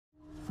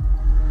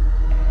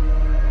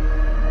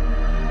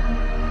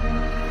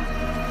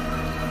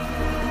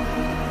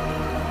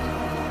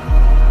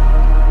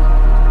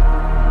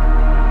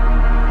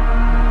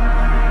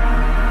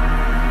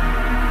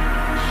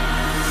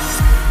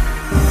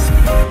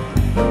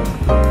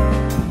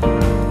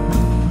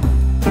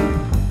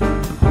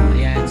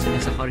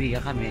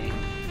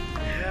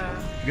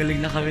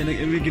Gagaling na kami ng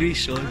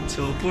immigration.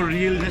 So, for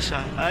real na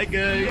siya. Hi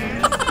guys!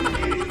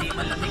 Hindi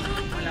malamig.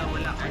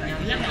 Wala.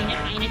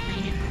 Mainit.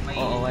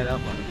 Oo, wala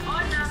pa.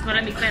 Mas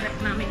malamig pa rep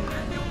namin.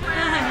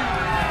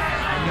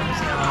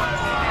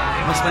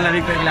 Mas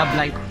malamig pa yung love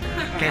life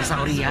kaya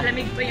sa Korea.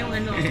 Malamig pa yung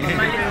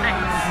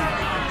Valentine's.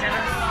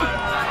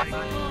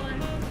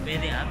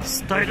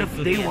 Start of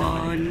day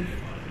 1.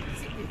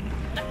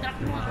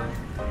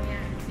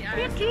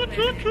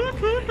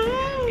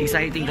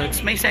 Exciting though.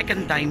 It's my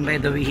second time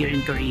by the way here in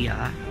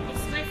Korea.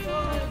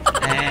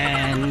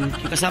 And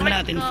yung kasama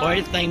natin 4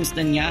 times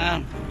na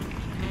niya.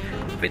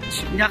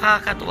 Which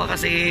nakakatuwa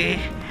kasi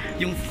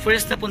yung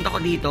first na punta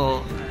ko dito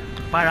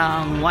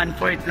parang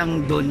 1/4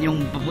 lang doon yung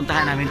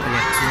pupuntahan namin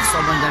ulit. So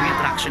sobrang dami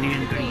attraction here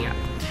in Korea.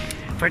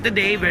 For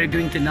today, we're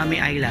going to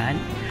Nami Island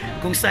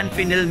kung saan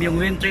film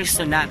yung Winter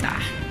Sonata.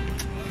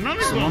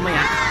 So mamaya,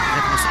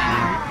 let us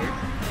in.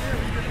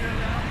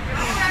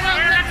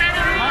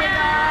 Hi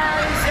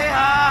guys! Say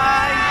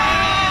hi!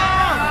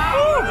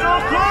 So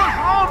cool!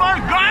 Oh my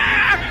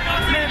God!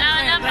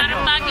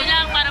 Parang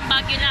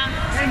bagyo lang.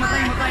 Hey,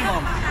 matay mo.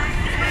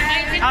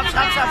 Ups.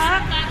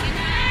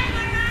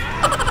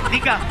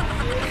 Tika.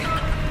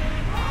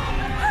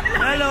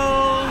 Hello!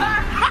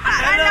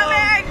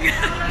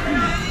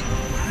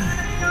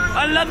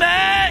 Ang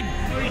lamig!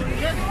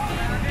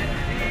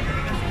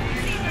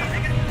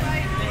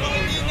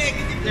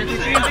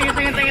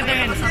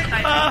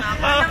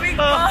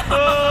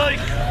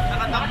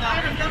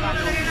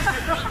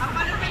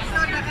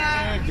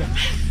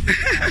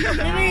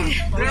 Tingin.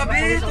 Grabe,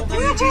 totoo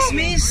yung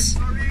Tsismis.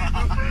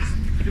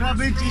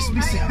 Grabe yung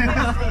Tsismis.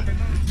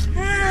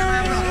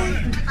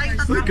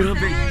 Uy,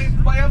 grabe.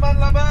 Payaman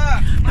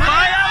laba!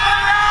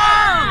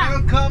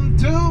 Welcome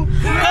to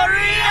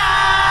Korea!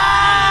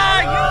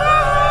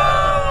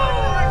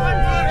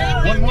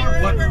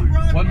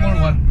 One more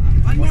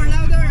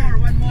louder.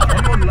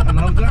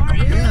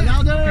 Yeah,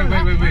 louder.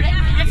 Okay, wait.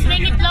 Let's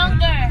make it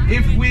longer.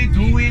 If we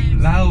do it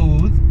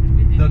loud,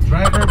 the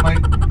driver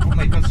might. Oh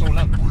my God, so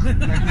loud.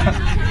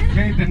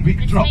 Okay, then we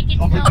drop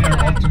over there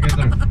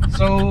altogether.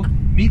 So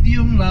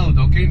medium loud,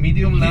 okay?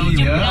 Medium loud.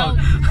 Yeah.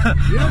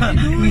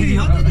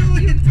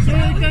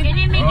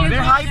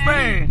 They're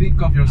hyper. Think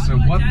of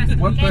yourself.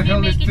 What the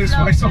hell is this?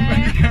 Why so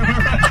many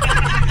cameras?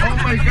 Oh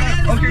my God.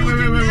 Okay,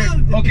 wait.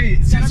 Okay,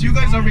 since you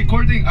guys are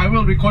recording, I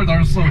will record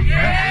also.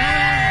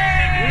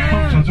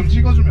 좀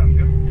찍어주면 안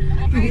돼요?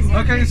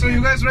 Okay, so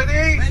you guys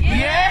ready?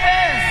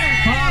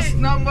 Yes! Toss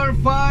number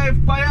 5,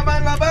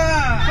 Payaman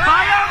Laba!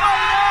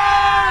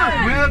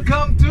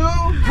 Welcome to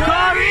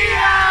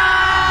Korea!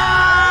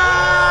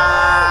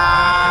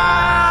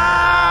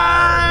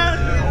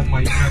 Oh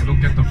my God,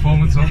 look at the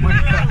phones. Oh my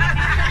God.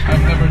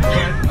 I've never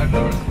tried.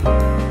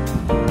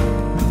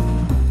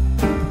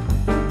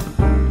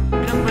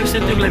 Ilang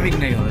percent yung lamig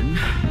na yun?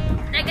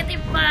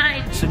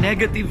 -5. So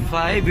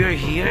 -5, we're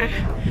here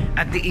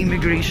at the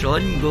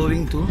immigration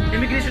going to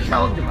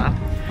tawag, di ba?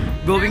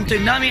 Going to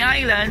Nami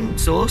Island.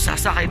 So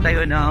sasakay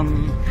tayo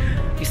ng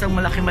isang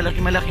malaking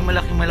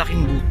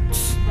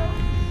boots.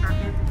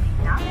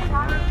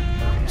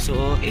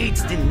 So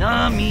it's the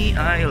Nami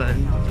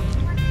Island.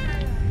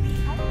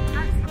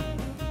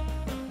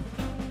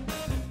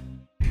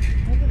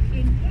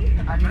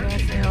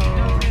 안녕하세요.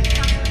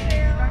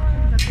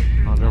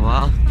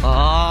 diba?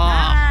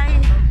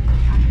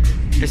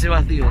 Kasi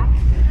Matthew.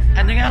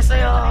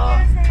 안녕하세요.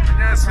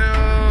 안녕하세요.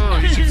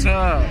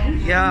 24.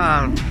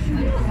 Yeah.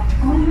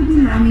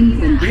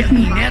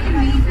 Init.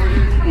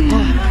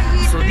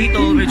 So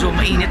dito medyo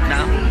mainit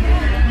na.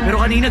 Pero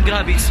kanina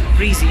grabe, it's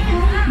freezing.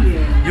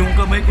 Yung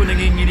kamay ko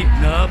nanginginig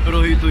na,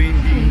 pero ito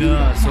hindi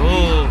na. So,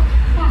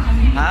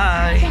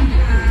 hi.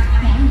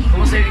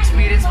 Kumusta yung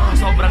experience mo?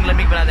 Sobrang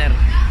lamig, brother.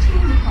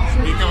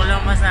 Dito ko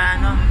lang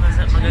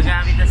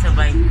magagamit na sa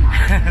bike.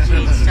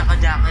 Shades tsaka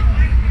jacket.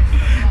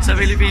 Sa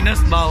Pilipinas,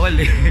 bawal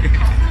eh.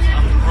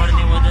 Ang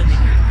corny mo dun eh.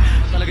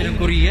 Talaga ng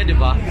Korea, di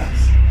ba?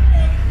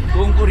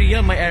 Buong Korea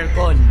may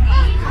aircon.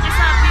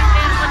 Kasabi yung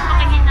aircon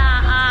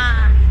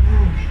pakihinaan.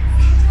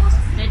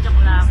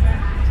 Joke lang.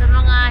 Sa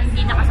mga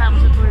hindi nakasama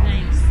sa tour na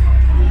yun.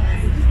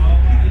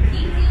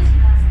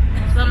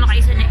 So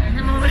makaisa na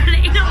namamala na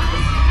ilaw.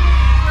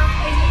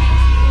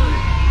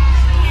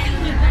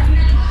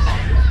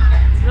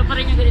 Iba pa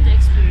rin yung ganito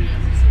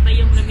experience. Iba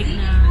yung lamig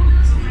na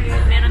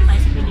meron tayo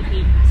sa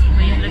Pilipinas.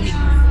 Iba yung lamig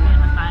na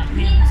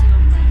meron sa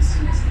ibang bansa.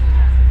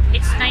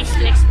 It's nice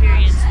to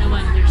experience the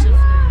wonders of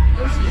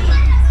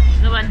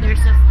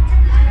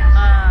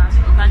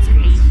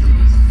conservation.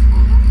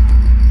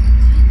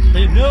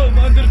 I know,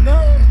 wonder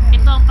now.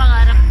 Ito ang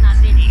pangarap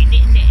natin.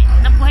 Hindi.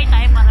 Nabuhay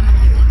tayo para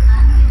maglibot.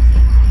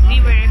 We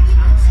were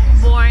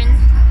born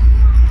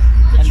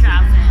to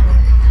travel.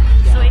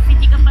 So if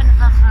hindi ka pa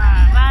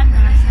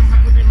nakakaranas ng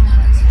mabuti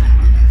mong bansa,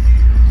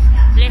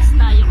 blessed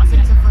tayo kasi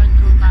nasa front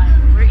row tayo.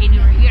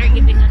 We are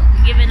given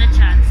a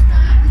chance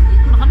na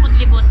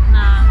makapaglibot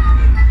na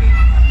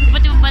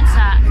iba't ibang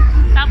bansa.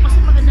 Tapos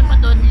ang maganda pa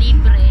doon,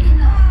 libre.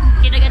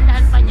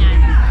 Kinagandahan pa niyan,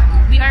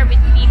 we are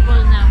with people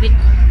na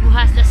who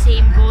has the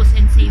same goals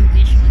and same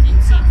vision and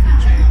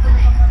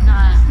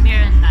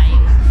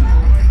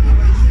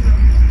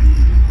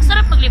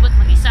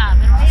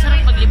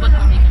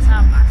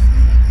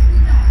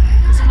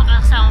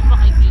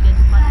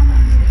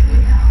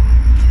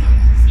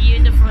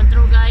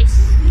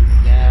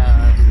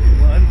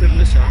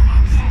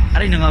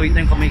Nawit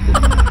na yung kamay ko.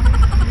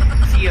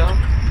 See oh,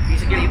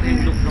 basically ito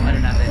yung look nung ano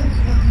natin.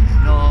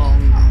 Nung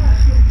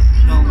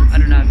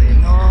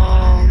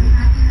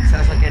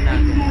sasakyan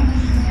natin.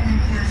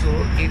 So,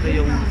 ito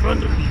yung front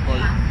row people.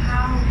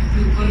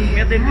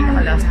 Ito yung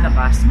pinaka-last na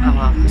pass.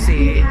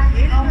 Kasi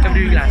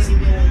kami yung last.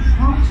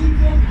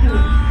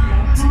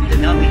 The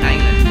Nami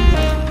Island.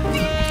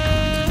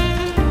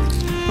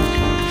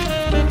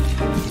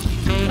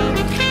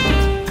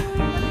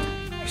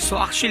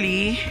 So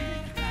actually,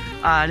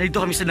 nandito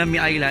kami sa Nami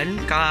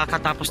Island.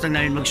 Kakatapos lang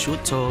namin mag-shoot.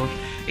 So,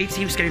 it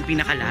seems kami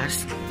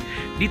pinaka-last.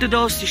 Dito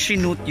daw si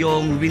shoot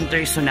yung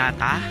Winter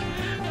Sonata.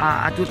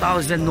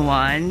 2001,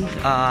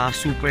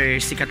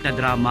 super sikat na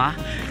drama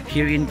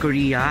here in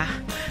Korea.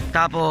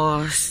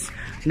 Tapos,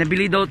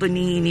 nabili daw to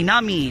ni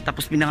Nami.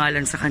 Tapos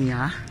pinangalan sa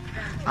kanya.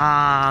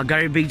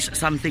 Garbage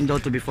something daw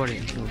to before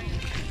it. So,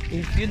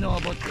 if you know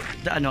about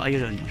the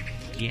ayun.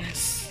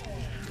 Yes.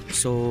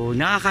 So,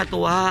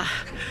 nakakatuwa.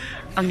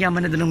 Ang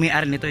yaman na doon ng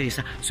may-ari nito.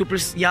 Super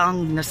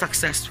young na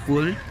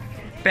successful.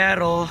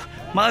 Pero,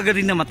 maaga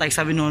rin namatay.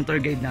 Sabi nung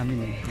tour guide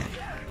namin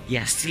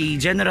Yes, si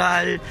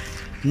General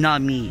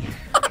Nami.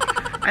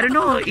 I don't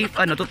know if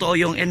totoo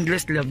yung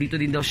Endless Love. Dito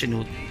din daw siya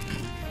note.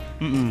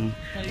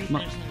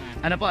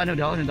 Ano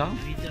daw?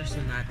 Winter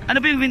Sonata.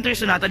 Ano ba yung Winter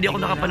Sonata? Di ako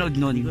nakapanood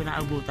nun. Hindi ko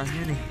naabutan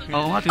yun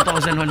Oo nga,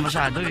 2001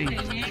 masyado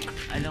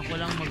Alam ko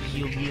lang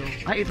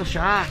mag-Yu-Gi-Oh. Ito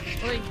siya.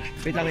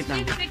 Wait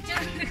lang.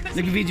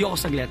 Nag-video ako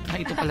saglit.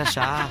 Ito pala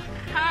siya.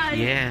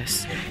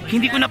 Yes.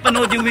 Hindi ko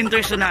napanood yung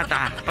Winter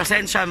Sonata.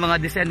 Pasensya, mga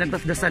Descendant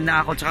of the Sun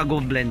na ako tsaka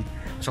Goblin.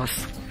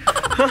 Sos.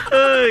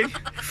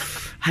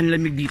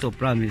 Hanlamig dito,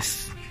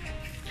 promise.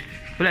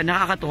 Wala,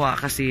 nakakatuwa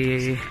kasi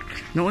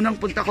noong unang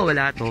punta ko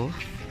wala to.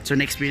 So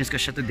na-experience ko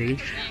siya today.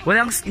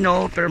 Walang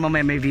snow pero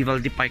mamaya may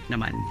Vivaldi Park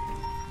naman.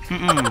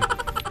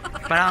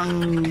 Parang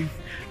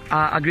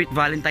a great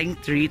Valentine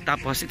tree.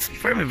 Tapos it's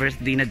for my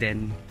birthday na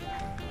din.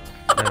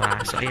 Diba?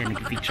 So ayan,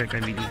 nag-picture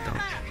kami dito.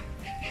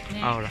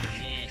 Aura.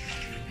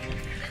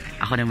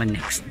 Ako naman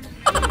next.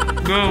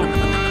 Go!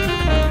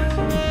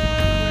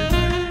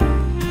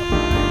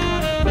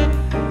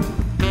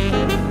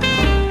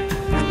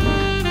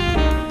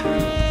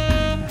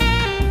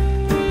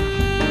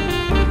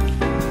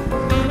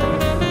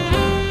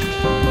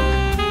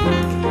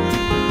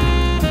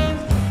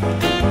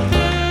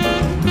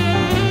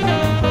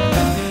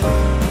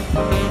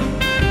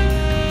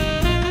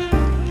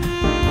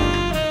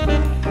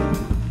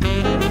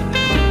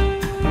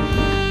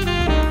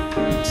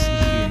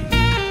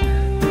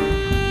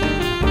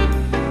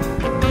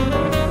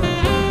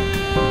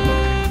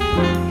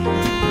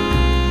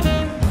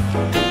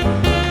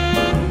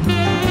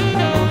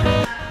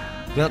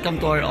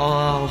 Welcome to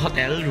our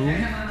hotel room.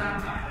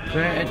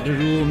 We're at the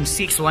room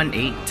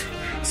 618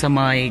 sa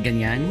may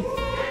ganyan.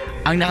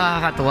 Ang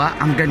nakakatuwa,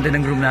 ang ganda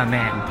ng room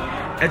namin.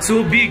 It's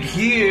so big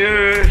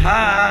here.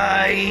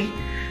 Hi!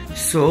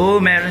 So,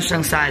 meron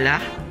siyang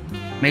sala.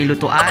 May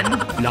lutuan.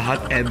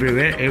 Lahat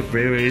everywhere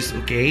is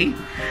okay.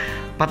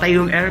 Patay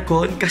yung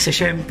aircon kasi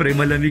syempre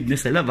malamig na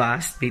sa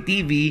labas. May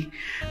TV.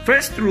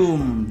 First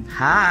room.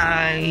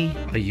 Hi!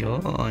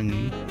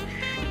 Ayun.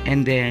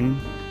 And then,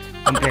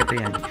 kompleto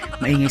yan.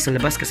 Maingay sa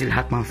labas kasi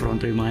lahat mga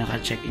fronto yung mga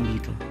naka-check-in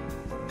dito.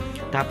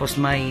 Tapos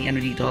may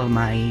dito,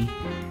 may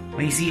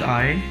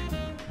CR.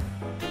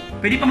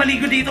 Pwede pa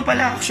maligo dito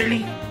pala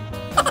actually.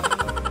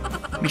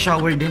 May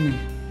shower din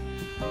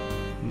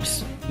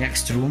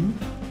Next room.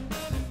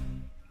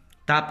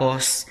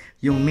 Tapos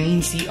yung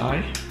main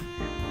CR,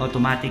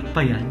 automatic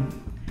pa yan.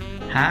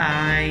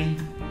 Hi!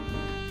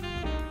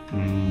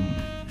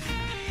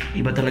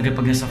 Iba talaga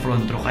pag nasa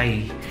front row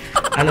kay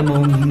alam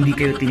mo hindi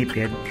kayo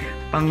tinipid.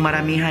 Pang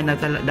maramihan na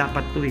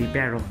dapat to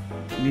pero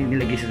hindi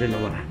nilagay sa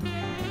dalawa.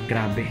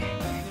 Grabe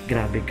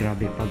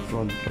pag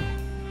front row.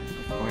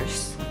 Of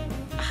course.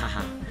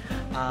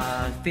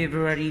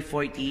 February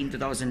 14,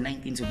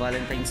 2019, so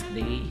Valentine's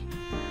Day.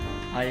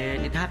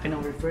 And it happened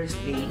our first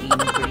day in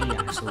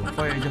Korea. So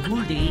for the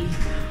whole day,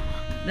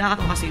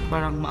 nakakatawa kasi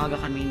parang maaga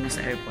kami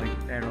nasa airport.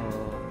 Pero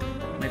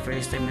my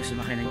first time na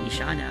sumakay ng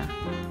Ishana.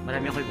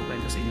 Marami ako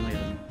ipukwento sa inyo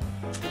ngayon.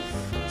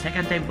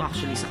 Second time ko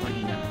actually sa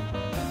Korea.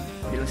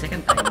 Bilang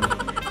second time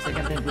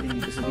ko din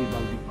dito sa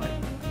Vivaldi Park.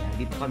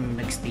 Dito kami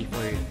nag-stay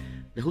for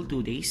the whole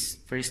 2 days.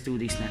 First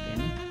 2 days natin.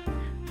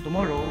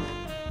 Tomorrow,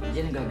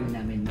 dyan ang gagawin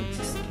namin,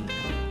 mag-skate.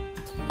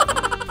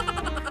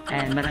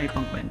 And marami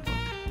pang kwento.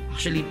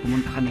 Actually,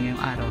 pumunta kami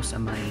ngayong araw sa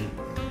may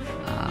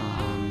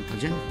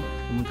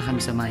pumunta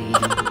kami sa may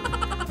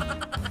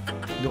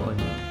doon.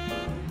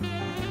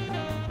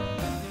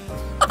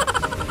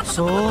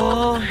 So,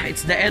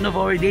 it's the end of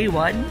our day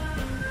 1.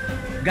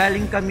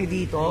 Galing kami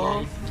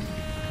dito.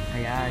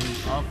 Ayan.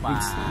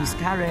 Miss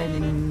Karen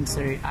and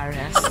Sir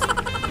RS.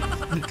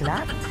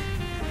 Miklat.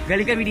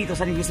 Galing kami dito.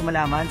 Saan gusto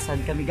malaman? Saan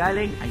kami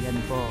galing? Ayan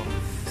po.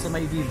 Sa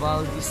may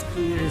Vivaldi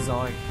Ski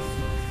Resort.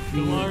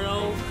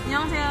 Tomorrow.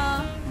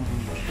 Annyeonghaseyo.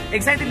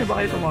 Excited na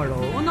ba kayo tomorrow?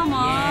 Oo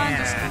naman.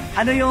 Yeah.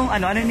 Ano yung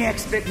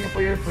next in-expect niyo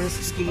for your first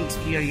ski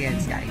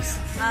experience,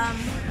 guys?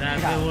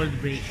 Grabe world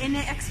break.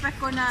 Ine-expect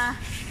ko na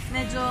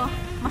medyo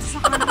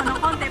masasaktan ako ng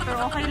konti,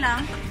 pero okay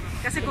lang.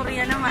 Kasi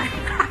Korea naman.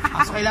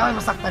 So, kailangan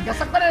masaktan ka.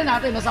 Saktan na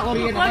natin. Nasa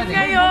Korea naman eh.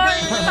 Ngayon!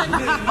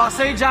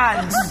 Sir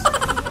Jans.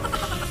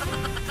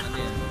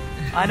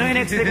 Ano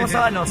in-expect mo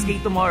sa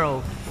skate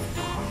tomorrow?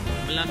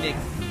 Malamig.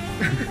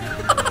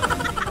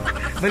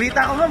 Balita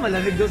ko nga,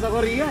 malamig doon sa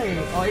Korea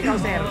eh. O, ikaw,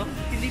 sir.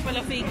 Hindi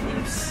pala fake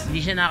news. Hindi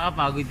siya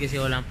nakakapagod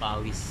kasi walang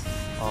pawis.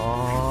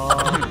 Oh.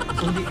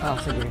 Hindi.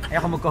 Sige.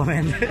 Ayaw ko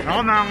mag-comment. Ako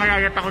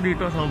makangayayat ako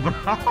dito,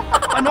 sobra.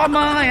 Ano ka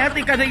mga ngayat?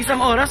 Kada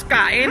isang oras,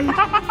 kain.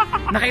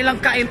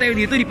 Nakailang kain tayo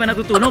dito, di pa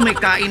natutunan. May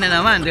kain na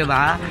naman, di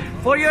ba?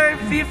 For your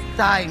fifth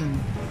time.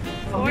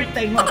 Fourth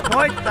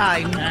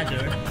time.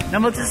 Na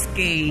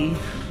mag-skate.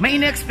 May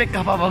in-expect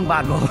ka pa bang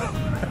bago?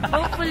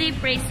 Hopefully,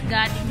 praise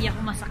God, hindi ako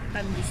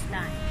masaktan this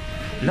time.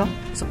 Lo,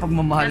 sa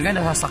pagmamahal nga,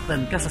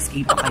 nasasaktan ka sa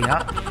ski pa kaya?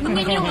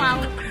 Hindi yung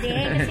wow. Kasi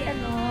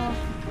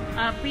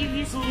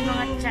previously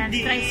mga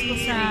tries ko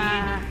sa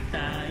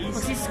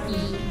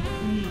pagsiski,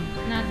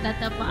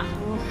 nagtatapa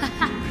ako.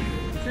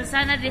 So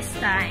sana this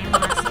time,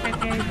 mas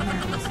prepared na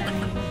ako sa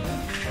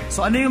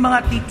So ano yung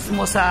mga tips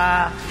mo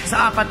sa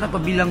apat na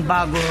pabilang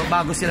bago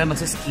sila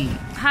magsaski?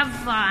 Have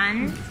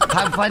fun.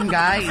 Have fun,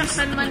 guys.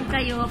 Saksan man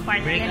kayo, part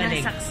yan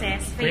ng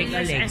success.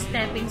 Failures are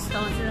stepping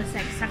stones to the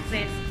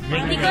success.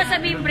 Hindi ko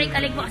sabihin break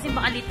a leg mo kasi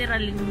baka literal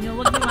nyo.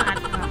 Huwag nyo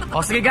ma-attract.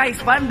 O sige guys,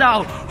 fun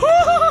daw!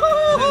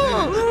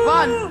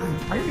 Fun!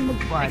 Ayaw yung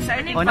mag-fun.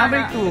 O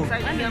number 2.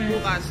 Excited na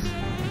bukas.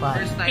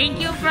 First time.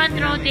 Thank you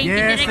Frontrow, thank you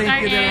Yes, Direk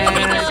thank you, Carles, Direk.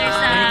 thank you Sir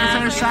Sam. Thank you,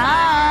 Sir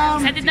Sam.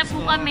 Excited na po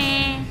kami.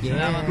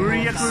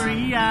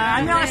 Korea.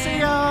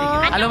 Annyeonghaseyo.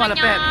 Alam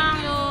malapit.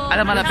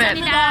 Alam malapit.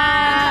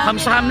 감사합니다.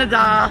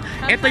 Kamsahamnida.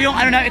 Ito yung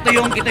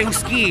ito yung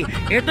ski.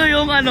 Ito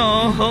yung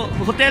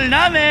hotel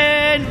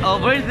namin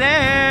over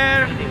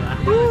there.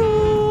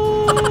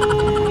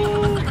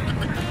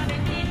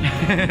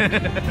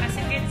 Kasi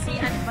can see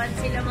advance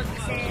sila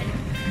mag-isel.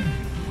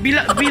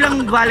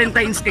 Bilang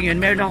Valentine's ngayon,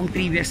 meron akong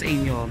trivia sa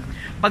inyo.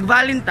 Pag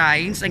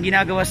Valentine's, ang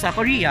ginagawa sa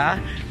Korea,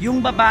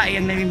 yung babae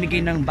ang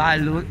namimigay ng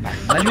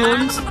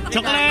balloons,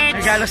 Chocolates!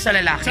 regalo sa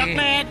lalaki.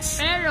 Chocolates!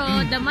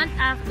 Pero the month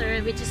after,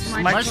 which is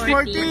March March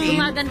 14, 14,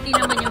 gumaganti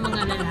naman yung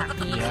mga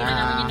lalaki. Sila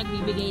naman yung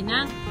nagbibigay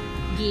ng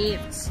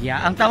gifts.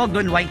 Yeah, ang tawag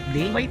doon White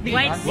Day. White Day.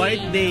 White ba? Day.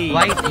 White Day.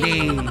 White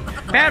Day.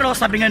 Pero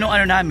sabi nga nung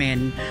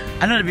namin,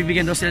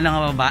 nabibigyan daw sila ng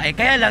mga babae.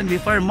 Kaya lang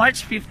before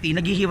March 15,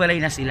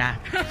 naghihiwalay na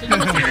sila. So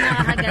hindi sila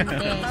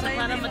nakakagante. So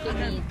para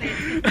matinit.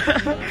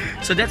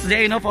 So that's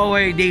the end of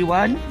our day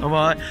 1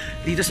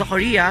 dito sa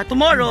Korea.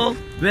 Tomorrow,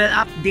 we'll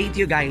update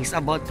you guys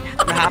about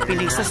the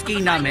happenings sa ski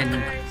namin.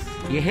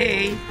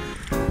 Yay!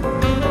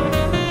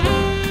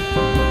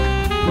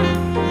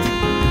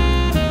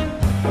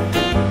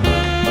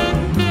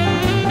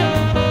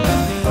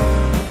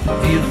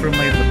 View from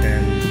my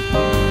hotel.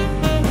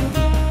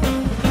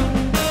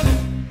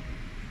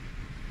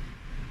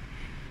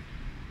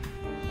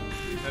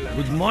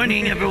 Good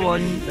morning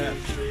everyone.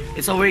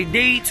 It's our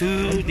day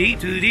 2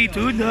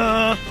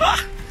 na.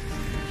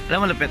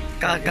 Alam mo lapit,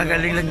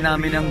 kagaling lang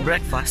namin ng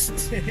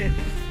breakfast.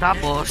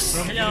 Tapos,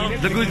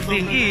 the good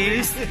thing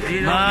is,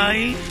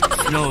 may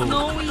snow.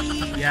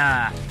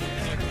 Yeah.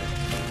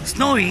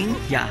 Snowing?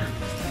 Yeah.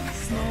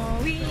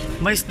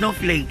 May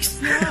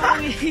snowflakes.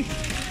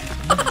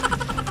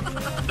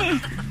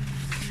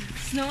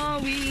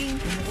 Snowing.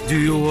 Do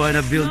you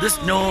wanna build a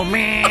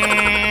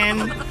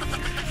snowman?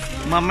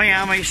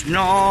 Mamaya may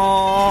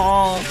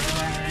snow.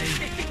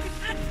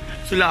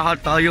 So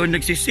lahat tayo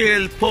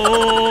nagsiselfone.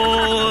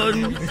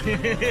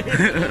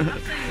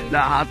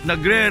 Lahat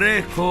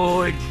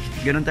nagre-record.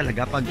 Ganun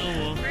talaga pag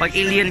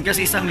alien ka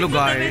sa isang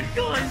lugar.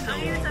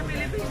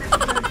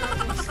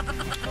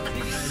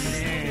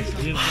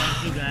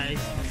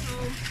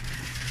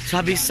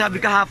 Sabi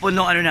kahapon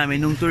nung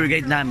nung tour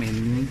guide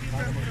namin,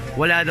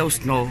 wala daw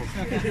snow.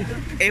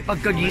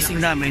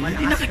 Pagkagising namin,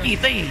 hindi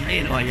nakikita eh.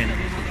 Ayan.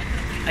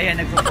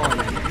 Ayan,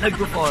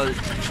 nagpo-fall.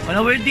 On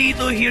our day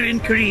here in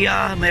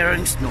Korea,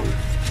 mayroong snow.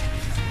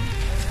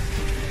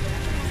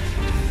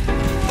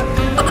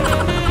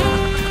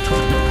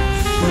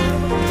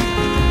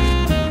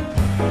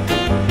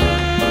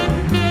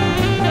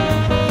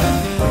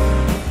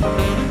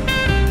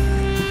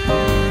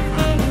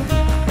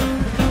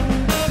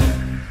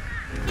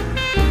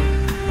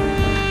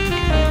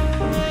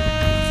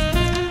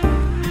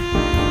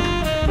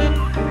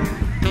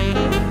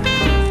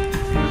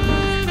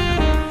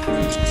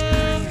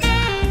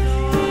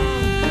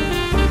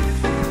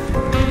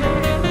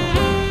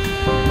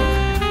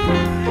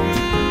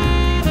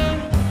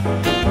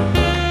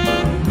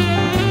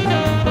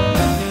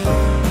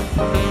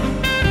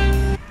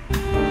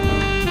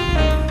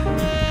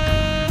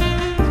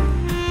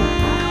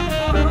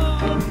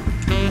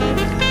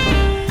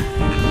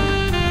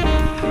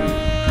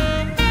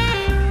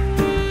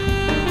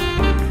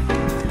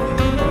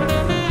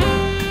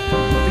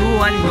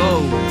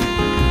 Go!